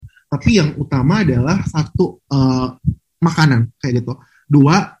Tapi yang utama adalah satu, makanan kayak gitu.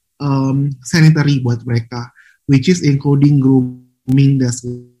 Dua, sanitary buat mereka, which is including grooming dan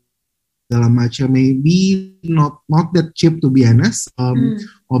segala macam. Maybe not that cheap to be honest,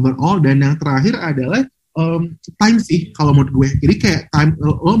 overall. Dan yang terakhir adalah time sih kalau menurut gue. Jadi kayak time,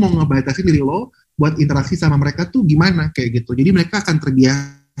 lo mau ngebatasin diri lo buat interaksi sama mereka tuh gimana kayak gitu. Jadi mereka akan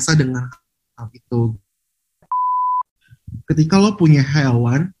terbiasa dengan hal itu. Ketika lo punya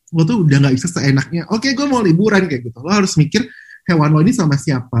hewan, lo tuh udah nggak bisa seenaknya, oke, gue mau liburan kayak gitu. Lo harus mikir hewan lo ini sama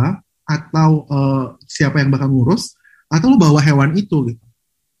siapa, atau siapa yang bakal ngurus, atau lo bawa hewan itu gitu.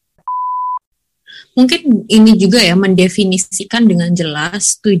 Mungkin ini juga ya, mendefinisikan dengan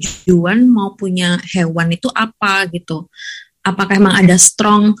jelas tujuan mau punya hewan itu apa gitu. Apakah emang ada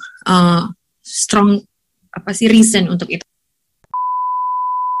strong apa sih reason untuk itu?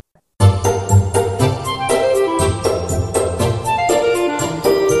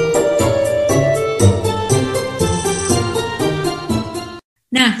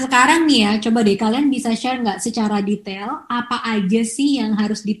 Nah, sekarang nih ya, coba deh kalian bisa share nggak secara detail apa aja sih yang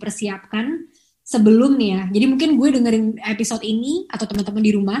harus dipersiapkan sebelum nih ya. Jadi mungkin gue dengerin episode ini, atau teman-teman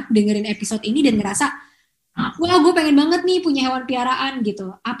di rumah dengerin episode ini dan ngerasa, wah gue pengen banget nih punya hewan piaraan gitu.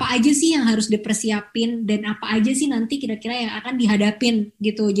 Apa aja sih yang harus dipersiapin dan apa aja sih nanti kira-kira yang akan dihadapin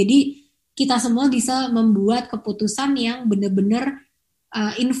gitu. Jadi kita semua bisa membuat keputusan yang benar-benar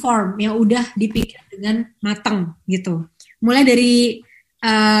inform, yang udah dipikir dengan matang gitu. Mulai dari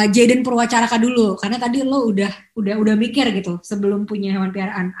Jaden Purwacaraka dulu, karena tadi lo udah mikir gitu sebelum punya hewan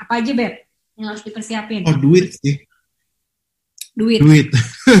piaraan. Apa aja, Beb, yang harus dipersiapin? Oh, duit sih. Duit.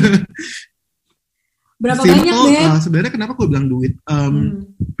 Berapa Simple, banyak, Beb? Sebenarnya kenapa gue bilang duit?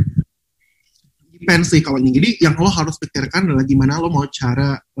 Depends sih kalau ini. Jadi yang lo harus pikirkan adalah gimana lo mau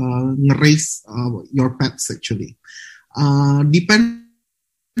cara nge-raise your pets actually.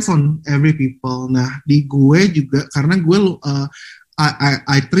 Depends on every people. Nah, di gue juga, karena gue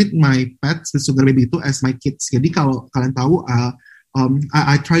I treat my pets, the sugar baby itu as my kids. Jadi kalau kalian tahu,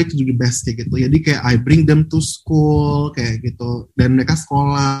 I try to do the best kayak gitu. Jadi kayak I bring them to school kayak gitu, dan mereka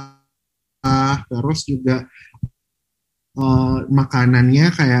sekolah. Terus juga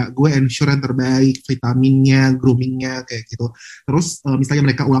makanannya kayak gue ensure yang terbaik, vitaminnya, groomingnya kayak gitu. Terus misalnya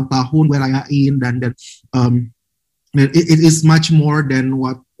mereka ulang tahun, gue rayain, dan it is much more than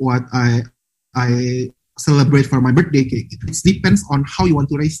what I celebrate for my birthday kayak gitu. It depends on how you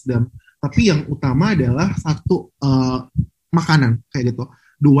want to raise them. Tapi yang utama adalah satu, makanan kayak gitu.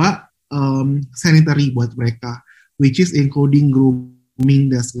 Dua, sanitary buat mereka, which is including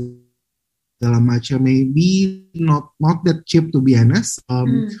grooming dan segala macam. Maybe not that cheap to be honest,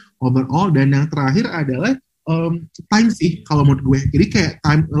 overall. Dan yang terakhir adalah time sih kalau menurut gue. Jadi kayak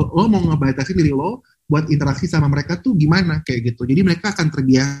time, lo mau ngebatasin diri lo buat interaksi sama mereka tuh gimana kayak gitu. Jadi mereka akan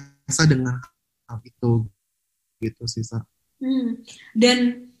terbiasa dengan itu gitu sih, Sa.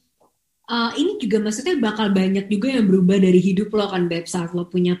 Dan ini juga maksudnya bakal banyak juga yang berubah dari hidup lo kan, Beb, saat lo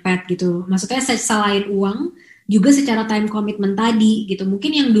punya pet gitu. Maksudnya selain uang, juga secara time commitment tadi gitu.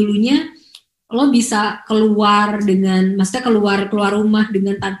 Mungkin yang dulunya lo bisa keluar dengan, maksudnya keluar rumah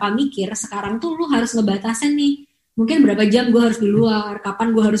dengan tanpa mikir, sekarang tuh lo harus ngebatasin nih. Mungkin berapa jam gue harus di luar,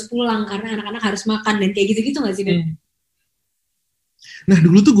 kapan gue harus pulang karena anak-anak harus makan, dan kayak gitu-gitu gak sih, Beb? Nah,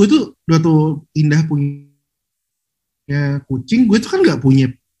 dulu tuh gue tuh waktu Indah punya kucing, gue tuh kan gak punya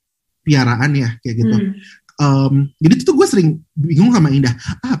piaraan ya kayak gitu. Jadi tuh gue sering bingung sama Indah,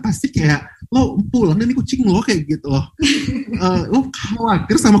 pasti kayak lo pulang dan ini kucing lo kayak gitu loh. Lo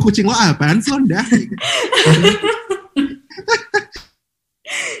khawatir sama kucing lo apaan sih lo, Indah?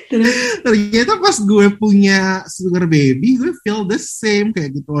 Ternyata pas gue punya sugar baby, gue feel the same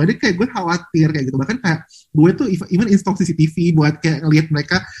kayak gitu. Jadi kayak gue khawatir kayak gitu. Bahkan kayak gue tuh even install CCTV buat kayak ngeliat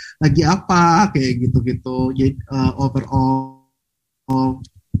mereka lagi apa kayak gitu-gitu. Jadi overall.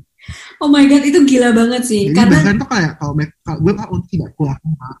 Oh my god, itu gila banget sih. Jadi karena bahkan tuh kayak kalau gue tidak keluar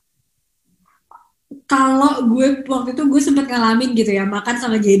rumah. Kalau gue waktu itu gue sempat ngalamin gitu ya, makan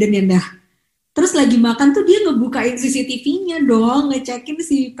sama Jaden ya, Dah. Terus lagi makan tuh dia ngebukain CCTV-nya dong, ngecekin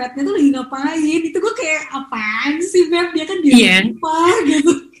si petnya tuh lagi ngapain. Itu gue kayak, apaan sih, Beb? Dia kan di rumah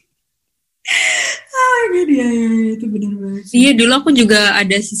gitu. Dia itu benar banget. Iya, dulu aku juga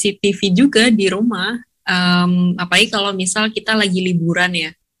ada CCTV juga di rumah. Apalagi kalau misal kita lagi liburan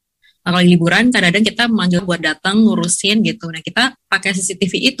ya. Kalau liburan kadang-kadang kita manggil buat datang ngurusin gitu. Nah, kita pakai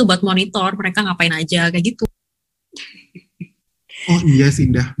CCTV itu buat monitor mereka ngapain aja kayak gitu. Oh iya sih,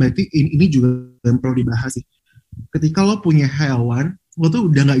 Indah. Berarti ini juga yang perlu dibahas sih. Ketika lo punya hewan, lo tuh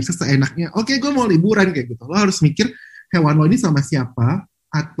udah gak bisa seenaknya, oke, gue mau liburan kayak gitu. Lo harus mikir hewan lo ini sama siapa,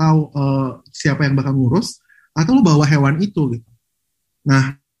 atau siapa yang bakal ngurus, atau lo bawa hewan itu gitu.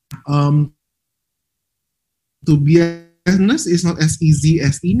 Nah, to be honest is not as easy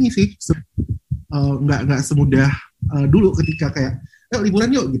as ini sih. Nggak semudah dulu ketika kayak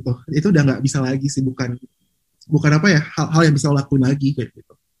liburan yuk gitu. Itu udah nggak bisa lagi sih, bukan apa ya, hal yang bisa lo lakuin lagi kayak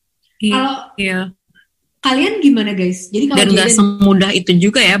gitu. Kalau Iya. kalian gimana guys? Jadi kalau Dan nggak semudah itu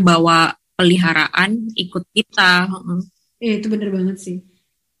juga ya bawa peliharaan ikut kita. itu bener banget sih.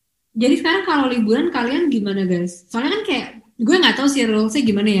 Jadi sekarang kalau liburan kalian gimana guys? Soalnya kan kayak gue nggak tahu sih rulesnya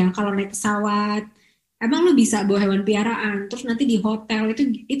gimana ya. Kalau naik pesawat, emang lu bisa bawa hewan piaraan, terus nanti di hotel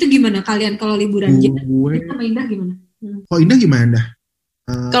itu gimana kalian kalau liburan? Jadi sama Indah gimana? Kalau Indah gimana?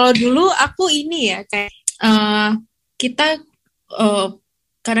 Kalau dulu aku ini ya kayak kita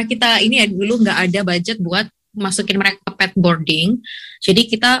karena kita ini ya dulu nggak ada budget buat masukin mereka ke pet boarding, jadi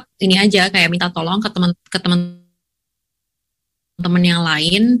kita ini aja kayak minta tolong ke teman-teman yang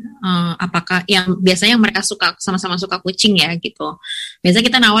lain, apakah yang biasanya mereka sama-sama suka kucing ya gitu. Biasanya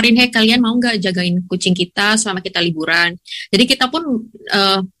kita nawarin, hey kalian mau nggak jagain kucing kita selama kita liburan. Jadi kita pun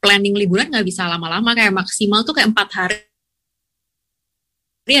planning liburan nggak bisa lama-lama, kayak maksimal tuh kayak 4 hari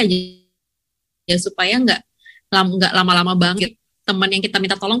aja ya, supaya nggak lama-lama banget. Teman yang kita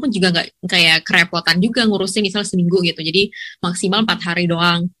minta tolong pun juga nggak kayak kerepotan juga ngurusin misal seminggu gitu. Jadi maksimal 4 hari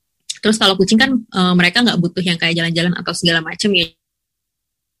doang. Terus kalau kucing kan mereka nggak butuh yang kayak jalan-jalan atau segala macam ya.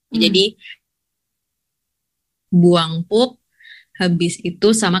 Jadi buang pup, habis itu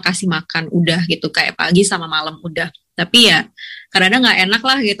sama kasih makan udah gitu, kayak pagi sama malam udah. Tapi ya kadang-kadang nggak enak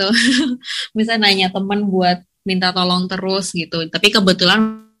lah gitu. Misalnya nanya teman buat minta tolong terus gitu. Tapi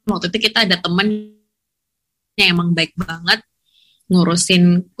kebetulan waktu itu kita ada teman yang emang baik banget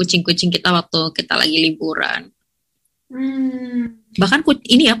ngurusin kucing-kucing kita waktu kita lagi liburan. Bahkan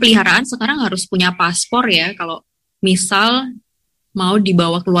ini ya peliharaan sekarang harus punya paspor ya kalau misal mau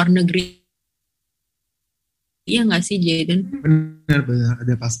dibawa ke luar negeri. Iya nggak sih Jaden? Benar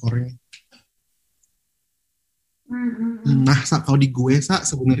ada paspornya. Nah, kalau di gue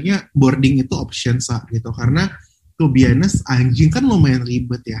sebenarnya boarding itu option gitu, karena to be honest anjing kan lumayan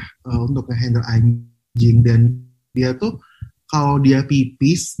ribet ya untuk nge-handle anjing, dan dia tuh kalau dia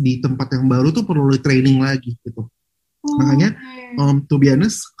pipis di tempat yang baru tuh perlu training lagi gitu. Makanya to be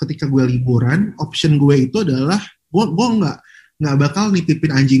honest ketika gue liburan, option gue itu adalah gue nggak bakal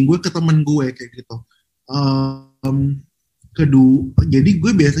nitipin anjing gue ke temen gue kayak gitu. Jadi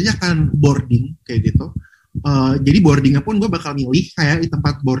gue biasanya akan boarding kayak gitu. Jadi boardingnya pun gue bakal milih kayak di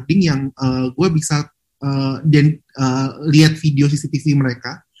tempat boarding yang gue bisa lihat video CCTV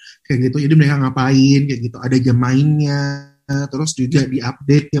mereka kayak gitu. Jadi mereka ngapain kayak gitu, ada jam mainnya, terus juga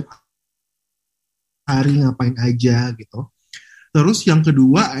di-update tiap hari ngapain aja gitu. Terus yang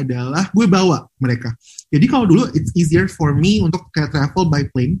kedua adalah gue bawa mereka. Jadi kalau dulu it's easier for me untuk kayak travel by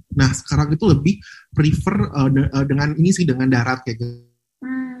plane. Nah sekarang itu lebih prefer dengan ini sih, dengan darat kayak gitu.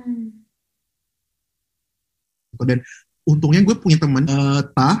 Dan untungnya gue punya teman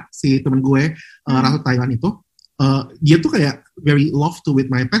si teman gue Ratu Thailand itu. Dia tuh kayak very love to with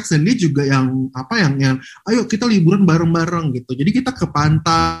my pets, dan dia juga yang ayo kita liburan bareng-bareng gitu. Jadi kita ke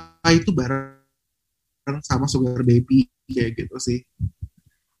pantai itu bareng sama sugar baby kayak gitu sih.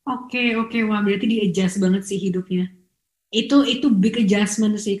 Oke, wah berarti di-adjust banget sih hidupnya. Itu big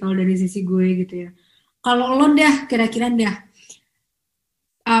adjustment sih kalau dari sisi gue gitu ya. Kalau lo kira-kira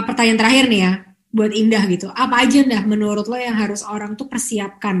pertanyaan terakhir nih ya buat Indah gitu. Apa aja menurut lo yang harus orang tuh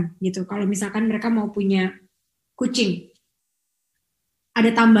persiapkan gitu kalau misalkan mereka mau punya kucing? Ada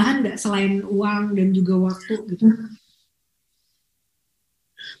tambahan nggak selain uang dan juga waktu gitu?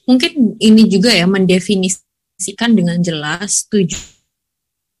 Mungkin ini juga ya, mendefinisikan dengan jelas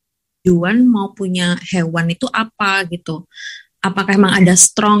tujuan mau punya hewan itu apa gitu. Apakah emang ada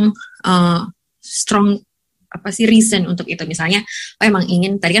strong reason untuk itu? Misalnya, emang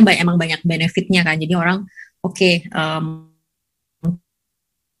ingin, tadi kan emang banyak benefitnya kan. Jadi orang mungkin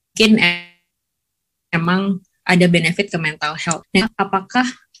emang ada benefit ke mental health. Nah, apakah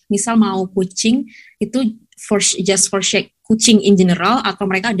misal mau kucing itu just for kucing in general, atau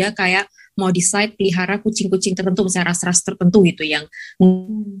mereka ada kayak mau decide pelihara kucing-kucing tertentu, misalnya ras-ras tertentu gitu yang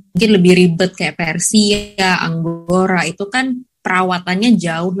mungkin lebih ribet kayak Persia, Anggora, itu kan perawatannya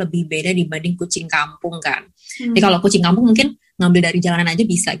jauh lebih beda dibanding kucing kampung kan. Jadi kalau kucing kampung mungkin ngambil dari jalanan aja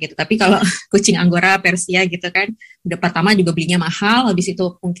bisa gitu, tapi kalau kucing Anggora, Persia gitu kan, udah pertama juga belinya mahal, habis itu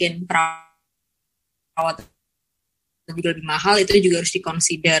mungkin perawatan juga lebih mahal, itu juga harus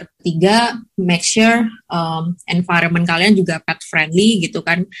diconsider. 3, make sure environment kalian juga pet friendly gitu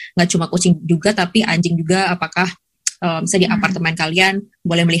kan, nggak cuma kucing juga tapi anjing juga. Apakah misalnya di apartemen kalian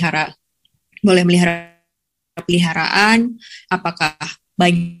boleh melihara peliharaan, apakah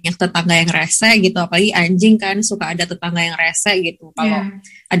banyak tetangga yang rese gitu, apalagi anjing kan suka ada tetangga yang rese gitu kalau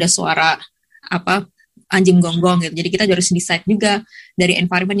ada suara apa anjing gonggong gitu. Jadi kita harus decide juga dari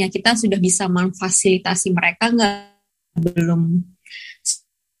environment-nya, kita sudah bisa memfasilitasi mereka nggak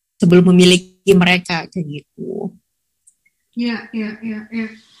sebelum memiliki mereka kayak gitu. Iya.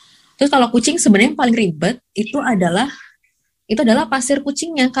 Terus kalau kucing sebenarnya yang paling ribet itu adalah pasir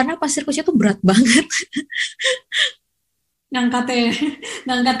kucingnya, karena pasir kucing itu berat banget. Ngangkat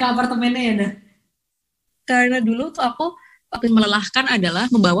ke apartemennya ya dah. Karena dulu tuh aku paling melelahkan adalah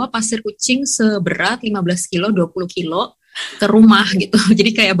membawa pasir kucing seberat 15 kilo, 20 kilo ke rumah gitu.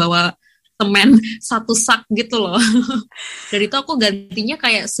 Jadi kayak bawa semen satu sak gitu loh. Dan itu aku gantinya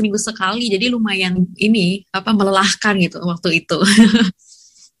kayak seminggu sekali, jadi lumayan melelahkan gitu waktu itu.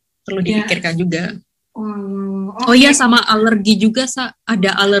 Perlu dipikirkan juga. Oh iya, sama alergi juga,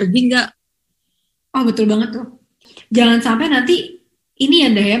 ada alergi nggak? Oh betul banget tuh. Jangan sampai nanti ini ya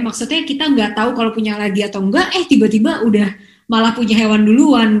dah ya, maksudnya kita nggak tahu kalau punya alergi atau enggak, tiba-tiba udah malah punya hewan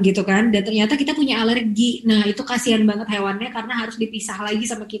duluan gitu kan, dan ternyata kita punya alergi. Nah itu kasihan banget hewannya karena harus dipisah lagi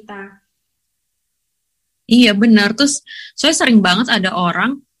sama kita. Iya benar, terus saya sering banget ada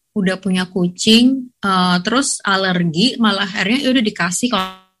orang udah punya kucing, terus alergi, malah akhirnya udah dikasih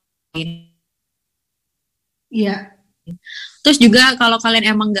Iya. Terus juga kalau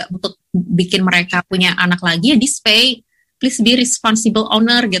kalian emang nggak untuk bikin mereka punya anak lagi, ya di-spay. Please be responsible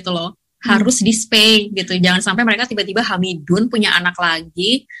owner gitu loh. Harus di-spay gitu. Jangan sampai mereka tiba-tiba hamidun punya anak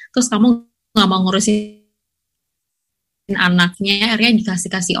lagi, terus kamu nggak mau ngurusin anaknya, akhirnya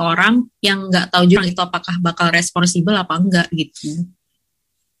dikasih orang yang nggak tahu juga itu apakah bakal responsibel apa enggak gitu.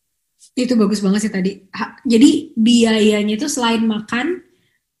 Itu bagus banget sih tadi. Jadi biayanya itu selain makan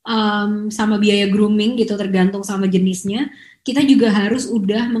sama biaya grooming gitu, tergantung sama jenisnya, kita juga harus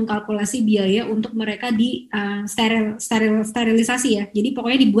udah mengkalkulasi biaya untuk mereka di sterilisasi ya. Jadi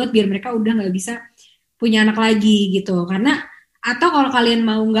pokoknya dibuat biar mereka udah nggak bisa punya anak lagi gitu. Karena atau kalau kalian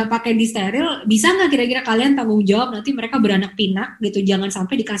mau nggak pakai di steril, bisa nggak kira-kira kalian tanggung jawab nanti mereka beranak pinak gitu, jangan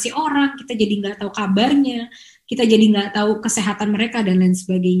sampai dikasih orang, kita jadi nggak tahu kabarnya, kita jadi nggak tahu kesehatan mereka dan lain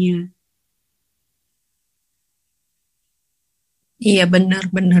sebagainya. Iya benar.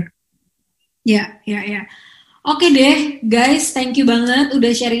 Ya. Oke deh guys, thank you banget udah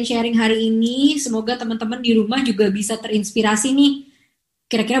sharing-sharing hari ini. Semoga teman-teman di rumah juga bisa terinspirasi nih.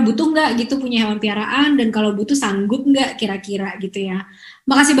 Kira-kira butuh nggak gitu punya hewan piaraan, dan kalau butuh sanggup nggak kira-kira gitu ya.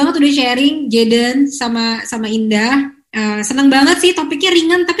 Makasih banget udah sharing Jaden sama Indah. Senang banget sih, topiknya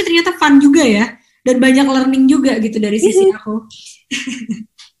ringan tapi ternyata fun juga ya, dan banyak learning juga gitu dari sisi aku.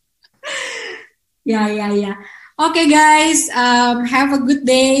 Ya. Oke guys, have a good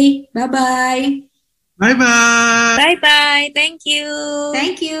day. Bye-bye. Bye-bye. Bye-bye. Thank you.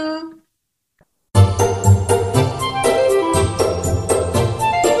 Thank you.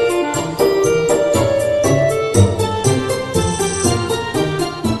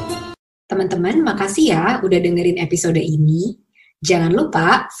 Teman-teman, makasih ya udah dengerin episode ini. Jangan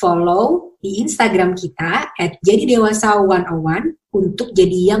lupa follow di Instagram kita @jadidewasa101 untuk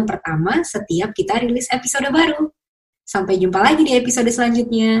jadi yang pertama setiap kita rilis episode baru. Sampai jumpa lagi di episode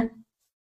selanjutnya.